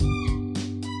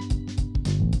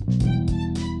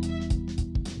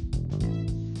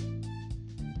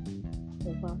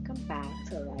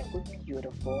with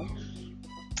beautiful.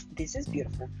 This is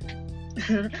beautiful.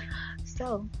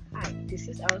 So, hi, this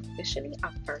is officially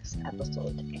our first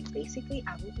episode, and basically,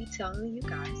 I will be telling you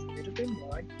guys a little bit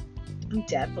more in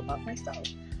depth about myself.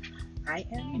 I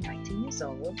am 19 years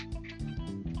old,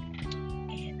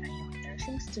 and I am a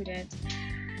nursing student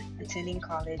attending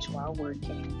college while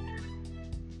working.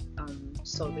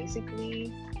 So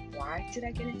basically, why did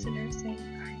I get into nursing?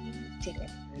 I didn't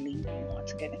really want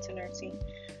to get into nursing,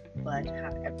 but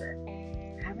however,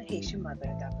 I have a Haitian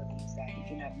mother that believes that if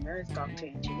you're not a nurse, doctor,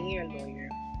 engineer, lawyer,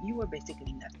 you are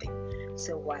basically nothing.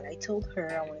 So while I told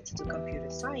her I wanted to do computer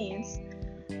science,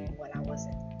 while I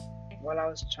wasn't while I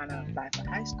was trying to apply for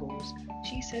high schools,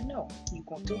 she said no, you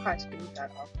go to high school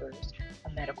that offers a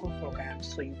medical program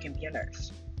so you can be a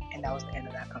nurse. And that was the end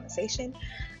of that conversation.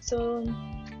 So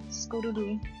school to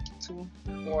do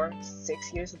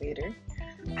 6 years later,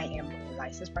 I am a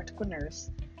licensed practical nurse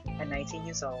at 19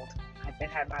 years old. I've been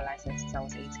had my license since I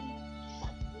was 18.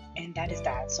 And that is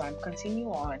that. So I'm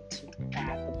continuing on to the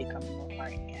path of becoming a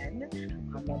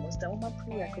RN. I'm almost done with my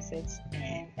prerequisites,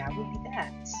 and that would be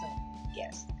that. So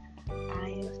yes,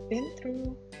 I have been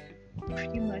through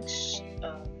pretty much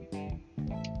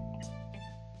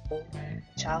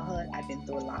childhood. I've been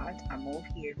through a lot. I moved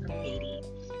here from Haiti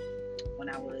when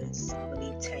I was, I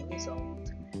believe, 10 years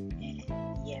old. And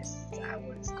yes, I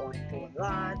was going through a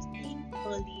lot, being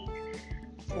bullied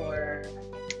for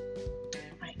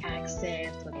my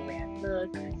accent, for the way I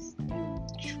look. I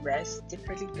dressed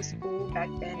differently for school back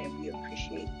then, and we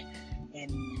appreciate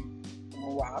and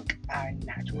rock our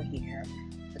natural hair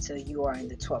until you are in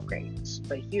the 12th grade.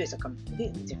 But here's a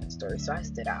completely different story, so I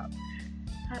stood out.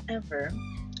 However,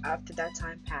 after that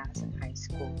time passed in high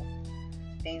school,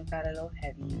 things got a little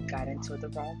heavy, got into the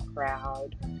wrong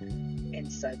crowd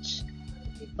and such.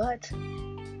 But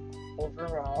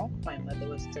overall, my mother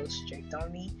was still strict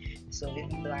on me. So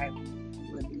even though I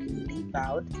would leave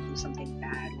out and do something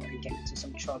bad or get into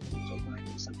some trouble or going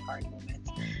through some hard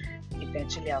moments,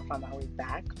 eventually I'll find my way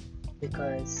back.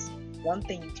 Because one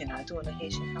thing you cannot do in a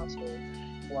Haitian household,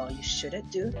 well, you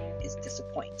shouldn't do, is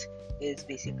disappoint. Is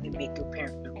basically make your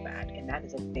parent feel bad. And that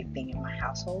is a big thing in my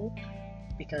household,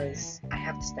 because I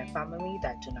have a step family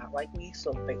that do not like me.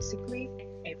 So basically,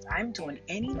 if I'm doing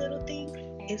any little thing,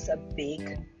 it's a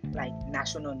big, like,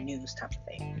 national news type of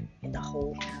thing. And the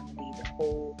whole family, the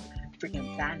whole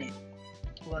freaking planet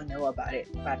will know about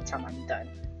it by the time I'm done.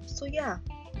 So yeah,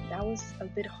 that was a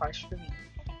bit harsh for me.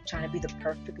 Trying to be the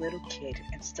perfect little kid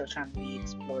and still trying to be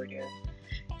explorative.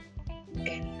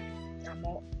 And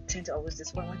tend to always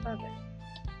disappoint my father.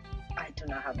 I do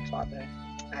not have a father.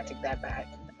 I take that back.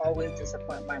 Always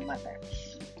disappoint my mother.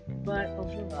 But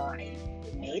overall, I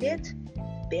made it.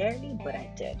 Barely, but I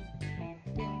did.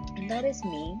 And that is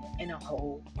me in a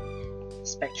whole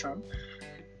spectrum.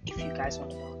 If you guys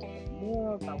want to know a little bit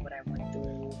more about what I went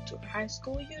through high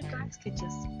school, you guys could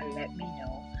just let me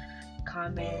know.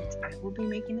 Comment. I will be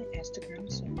making an Instagram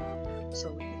soon,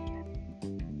 so we can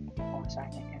so I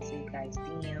can answer you guys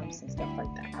DMs and stuff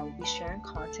like that. I will be sharing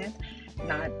content,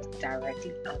 not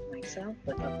directly of myself,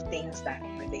 but of things that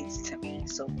relates to me.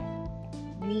 So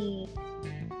me,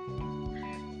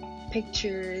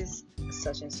 pictures,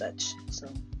 such and such. So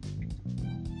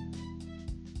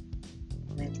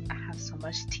I have so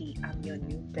much tea. I'm your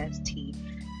new best tea.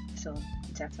 So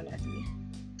definitely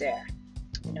there.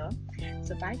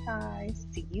 So bye guys,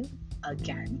 see you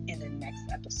again in the next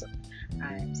episode.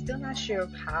 I'm still not sure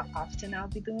of how often I'll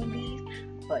be doing these,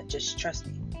 but just trust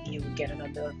me, you will get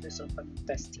another episode from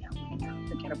Bestie. I will not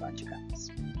forget about you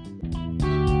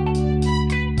guys.